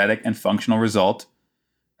an aesthetic and functional result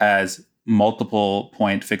as multiple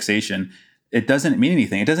point fixation? It doesn't mean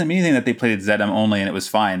anything. It doesn't mean anything that they plated ZM only and it was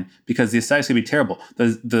fine, because the aesthetics could be terrible.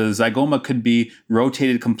 The zygoma could be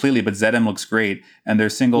rotated completely, but ZM looks great, and their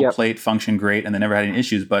single plate function great, and they never had any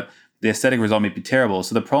issues, but the aesthetic result may be terrible.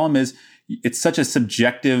 So the problem is it's such a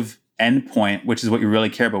subjective endpoint, which is what you really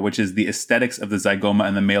care about, which is the aesthetics of the zygoma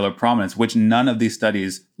and the malar prominence, which none of these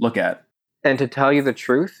studies look at. And to tell you the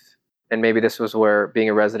truth, and maybe this was where being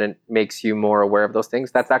a resident makes you more aware of those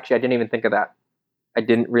things, that's actually, I didn't even think of that. I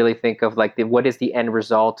didn't really think of like what is the end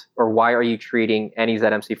result, or why are you treating any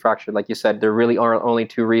ZMC fracture? Like you said, there really are only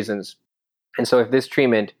two reasons. And so if this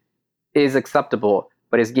treatment is acceptable,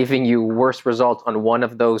 but is giving you worse results on one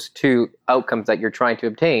of those two outcomes that you're trying to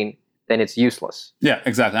obtain, then it's useless. Yeah,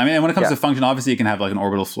 exactly. I mean, when it comes to function, obviously you can have like an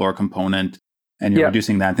orbital floor component and you're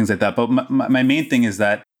reducing that and things like that. But my main thing is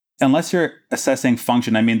that unless you're assessing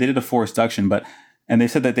function, I mean, they did a forced suction, and they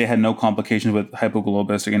said that they had no complications with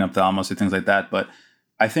hypoglobus or ophthalmos or things like that. But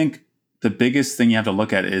I think the biggest thing you have to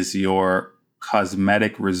look at is your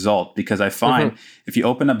cosmetic result, because I find if you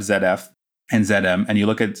open up ZF and ZM and you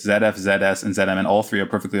look at ZF, ZS, and ZM, and all three are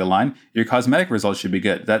perfectly aligned, your cosmetic results should be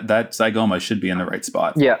good. That zygoma should be in the right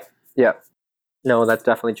spot. Yeah. No, that's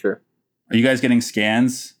definitely true. Are you guys getting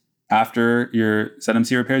scans after your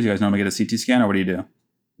ZMC repairs? You guys normally get a CT scan, or what do you do?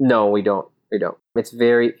 No, we don't. It's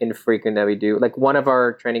very infrequent that we do. Like one of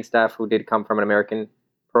our training staff who did come from an American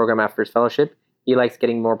program after his fellowship, he likes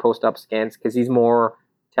getting more post-op scans because he's more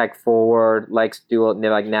tech forward, likes to do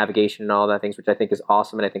like navigation and all that things, which I think is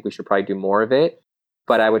awesome, and I think we should probably do more of it.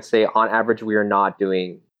 But I would say on average, we are not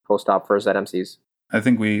doing post-op for ZMCs. I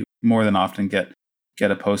think we more than often get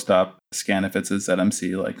a post-op scan if it's a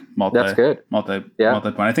ZMC, like multi-point.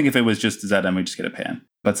 I think if it was just ZM, we just get a pan.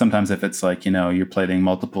 But sometimes if it's like, you're plating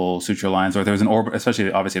multiple suture lines, or there's an orbit,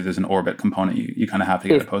 especially obviously if there's an orbit component, you kind of have to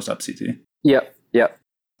get a post-op CT. Yep.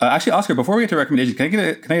 Actually, Oscar, before we get to recommendations, can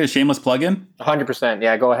I get a shameless plug-in? 100%.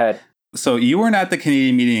 Yeah, go ahead. So you weren't at the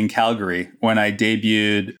Canadian meeting in Calgary when I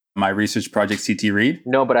debuted my research project, CT Read?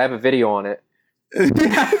 No, but I have a video on it.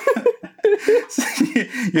 So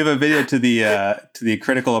you have a video to the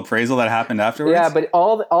critical appraisal that happened afterwards? Yeah, but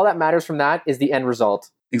all that matters from that is the end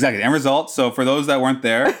result. Exactly, the end result. So for those that weren't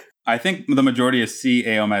there, I think the majority of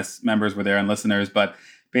CAOMS members were there and listeners, but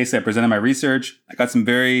basically I presented my research. I got some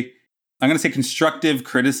very, I'm going to say, constructive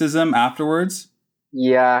criticism afterwards.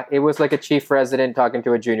 Yeah, it was like a chief resident talking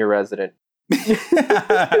to a junior resident.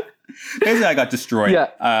 Basically, I got destroyed.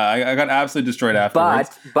 Yeah. I got absolutely destroyed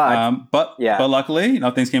afterwards. But luckily,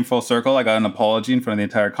 things came full circle. I got an apology in front of the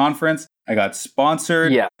entire conference. I got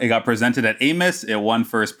sponsored. Yeah. It got presented at AMIS. It won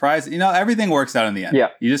first prize. Everything works out in the end. Yeah.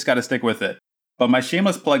 You just got to stick with it. But my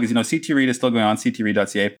shameless plug is, CT Read is still going on,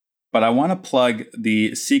 ctread.ca. But I want to plug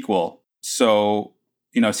the sequel. So,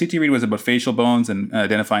 CT Read was about facial bones and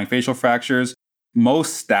identifying facial fractures.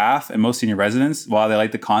 Most staff and most senior residents, while they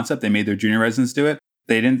like the concept, they made their junior residents do it.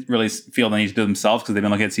 They didn't really feel the need to do it themselves because they've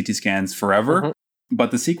been looking at CT scans forever. Mm-hmm.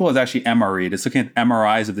 But the sequel is actually MREAD. It's looking at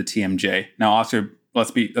MRIs of the TMJ. Now, Oscar,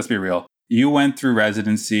 let's be real. You went through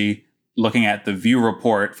residency looking at the view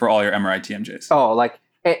report for all your MRI TMJs. Oh,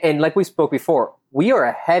 and like we spoke before, we are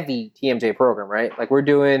a heavy TMJ program, right? Like we're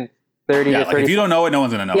doing 30 to 30. If you don't know it, no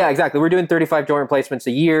one's going to know. Yeah, exactly. We're doing 35 joint replacements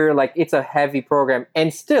a year. Like it's a heavy program.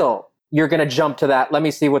 And still, you're going to jump to that. Let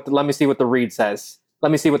me see what the read says.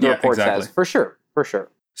 Let me see what the report says. For sure.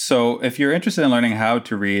 So if you're interested in learning how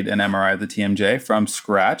to read an MRI of the TMJ from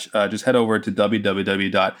scratch, just head over to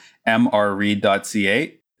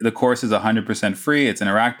www.mrread.ca. The course is 100% free. It's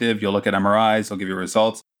interactive. You'll look at MRIs. They'll give you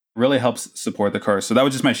results. Really helps support the course. So that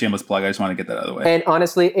was just my shameless plug. I just want to get that out of the way. And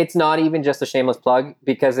honestly, it's not even just a shameless plug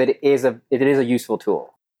because it is a useful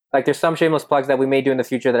tool. Like there's some shameless plugs that we may do in the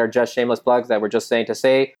future that are just shameless plugs that we're just saying to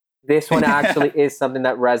say. This one actually is something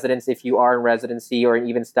that residents, if you are in residency or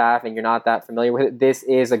even staff and you're not that familiar with it, this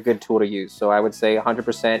is a good tool to use. So I would say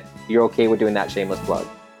 100% you're okay with doing that shameless plug.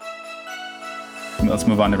 Let's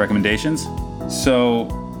move on to recommendations. So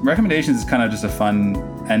recommendations is kind of just a fun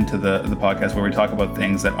end to the podcast where we talk about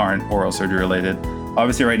things that aren't oral surgery related.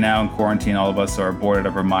 Obviously right now in quarantine, all of us are bored out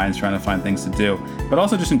of our minds trying to find things to do, but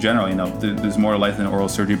also just in general, there's more to life than oral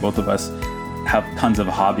surgery. Both of us have tons of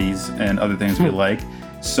hobbies and other things we like.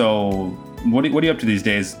 So what are you up to these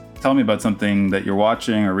days? Tell me about something that you're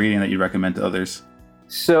watching or reading that you recommend to others.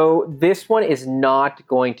 So this one is not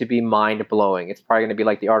going to be mind-blowing. It's probably going to be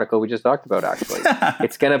like the article we just talked about, actually.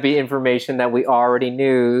 It's going to be information that we already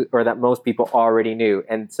knew or that most people already knew.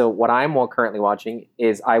 And so what I'm currently watching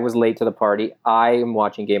is I was late to the party. I am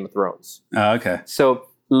watching Game of Thrones. Okay. So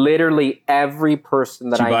literally every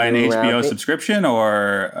person that I knew. Did you buy an HBO subscription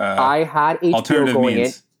or I had HBO going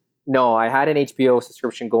in. No, I had an HBO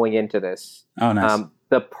subscription going into this. Oh, nice.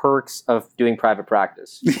 The perks of doing private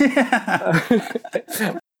practice.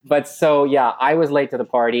 But so, yeah, I was late to the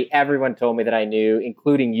party. Everyone told me that I knew,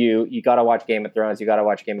 including you got to watch Game of Thrones.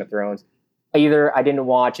 Either I didn't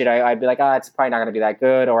watch it. I'd be like, it's probably not going to be that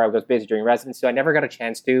good. Or I was busy during residency. So I never got a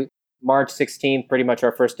chance to. March 16th, pretty much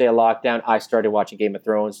our first day of lockdown, I started watching Game of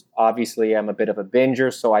Thrones. Obviously, I'm a bit of a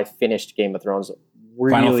binger, so I finished Game of Thrones.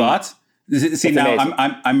 Really, final thoughts? See, now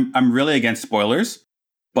amazing. I'm really against spoilers,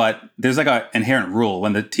 but there's like an inherent rule.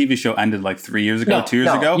 When the TV show ended like 3 years ago, 2 years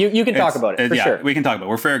ago, you can talk about it for sure. We can talk about it.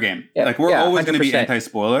 We're fair game. Yeah, like we're always 100%. going to be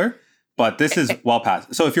anti-spoiler, but this is well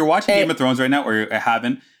past. So if you're watching Game of Thrones right now or you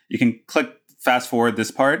haven't, you can click fast forward this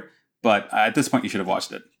part. But at this point, you should have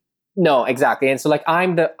watched it. No, exactly. And so like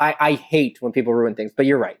I hate when people ruin things, but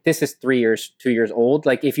you're right. This is 2 years old.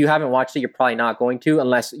 Like if you haven't watched it, you're probably not going to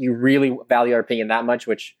unless you really value our opinion that much,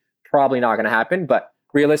 which probably not going to happen. But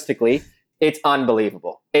realistically, it's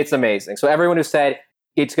unbelievable. It's amazing. So everyone who said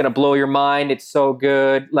it's going to blow your mind, it's so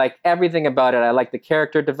good, like everything about it. I like the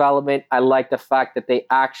character development. I like the fact that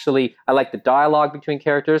I like the dialogue between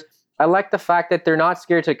characters. I like the fact that they're not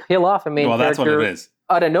scared to kill off a main character. Well, that's what it is.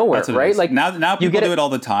 Out of nowhere, right? Like now people do it all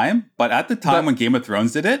the time, but at the time when Game of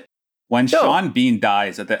Thrones did it, when Sean Bean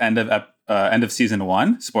dies at the end of season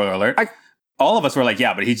 1, spoiler alert, all of us were like,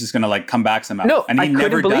 yeah, but he's just gonna like come back somehow. No, and he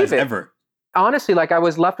never does ever. Honestly, like I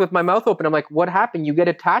was left with my mouth open. I'm like, what happened? You get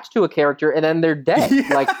attached to a character and then they're dead.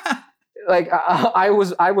 Yeah. I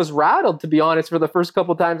was rattled, to be honest, for the first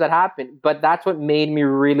couple times that happened. But that's what made me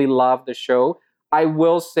really love the show. I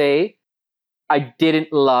will say, I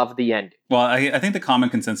didn't love the ending. Well, I think the common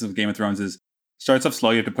consensus of Game of Thrones is starts off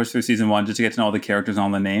slow. You have to push through season 1 just to get to know all the characters and all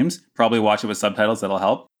the names. Probably watch it with subtitles. That'll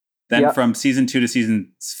help. Then from season 2 to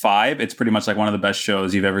season 5, it's pretty much like one of the best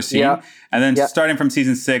shows you've ever seen. Yeah. And then starting from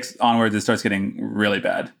season 6 onwards, it starts getting really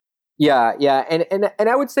bad. Yeah. And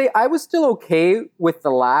I would say I was still okay with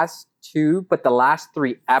the last 2, but the last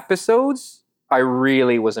 3 episodes, I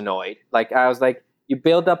really was annoyed. Like I was like, you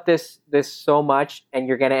build up this so much and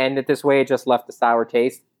you're going to end it this way. It just left a sour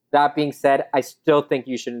taste. That being said, I still think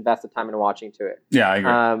you should invest the time in watching to it. Yeah, I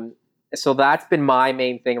agree. So that's been my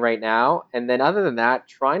main thing right now. And then other than that,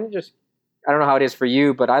 trying to I don't know how it is for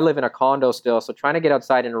you, but I live in a condo still. So trying to get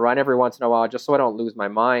outside and run every once in a while, just so I don't lose my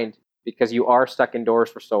mind, because you are stuck indoors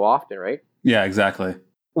for so often, right? Yeah, exactly.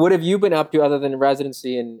 What have you been up to other than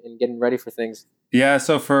residency and getting ready for things? Yeah,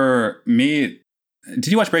 so for me, did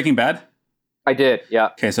you watch Breaking Bad? I did, yeah.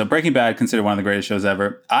 Okay, so Breaking Bad, considered one of the greatest shows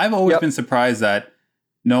ever. I've always been surprised that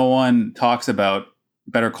no one talks about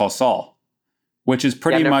Better Call Saul, which is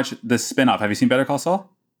pretty much the spinoff. Have you seen Better Call Saul?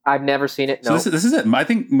 I've never seen it, no. So this is it. I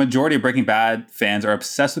think majority of Breaking Bad fans are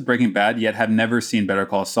obsessed with Breaking Bad, yet have never seen Better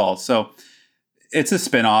Call Saul. So it's a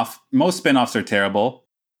spinoff. Most spinoffs are terrible,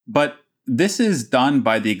 but this is done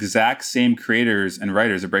by the exact same creators and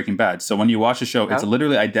writers of Breaking Bad. So when you watch the show, it's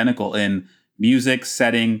literally identical in music,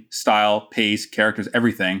 setting, style, pace, characters,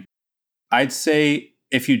 everything. I'd say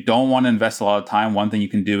if you don't want to invest a lot of time, one thing you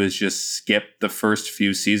can do is just skip the first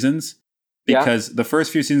few seasons, because the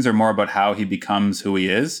first few seasons are more about how he becomes who he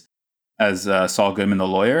is as Saul Goodman, the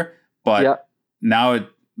lawyer. But now,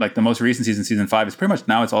 like the most recent season 5, is pretty much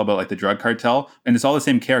now it's all about like the drug cartel, and it's all the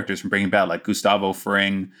same characters from Breaking Bad, like Gustavo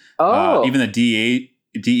Fring, even the DA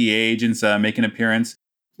DEA agents make an appearance.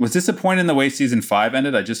 Was disappointed in the way season 5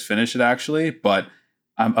 ended. I just finished it actually, but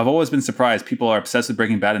I've always been surprised. People are obsessed with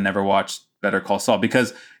Breaking Bad and never watched Better Call Saul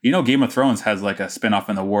because, Game of Thrones has like a spinoff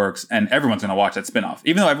in the works and everyone's going to watch that spinoff.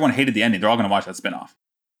 Even though everyone hated the ending, they're all going to watch that spinoff.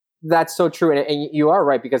 That's so true. And you are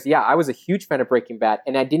right because, I was a huge fan of Breaking Bad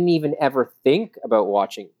and I didn't even ever think about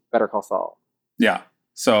watching Better Call Saul. Yeah.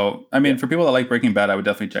 So, for people that like Breaking Bad, I would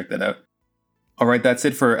definitely check that out. All right, that's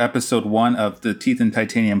it for episode 1 of the Teeth and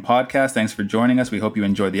Titanium podcast. Thanks for joining us. We hope you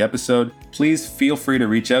enjoyed the episode. Please feel free to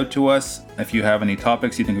reach out to us if you have any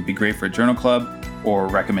topics you think would be great for a journal club or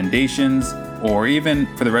recommendations, or even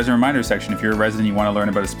for the resident reminder section. If you're a resident, you want to learn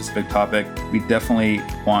about a specific topic, we definitely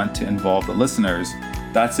want to involve the listeners.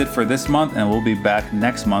 That's it for this month, and we'll be back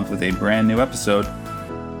next month with a brand new episode.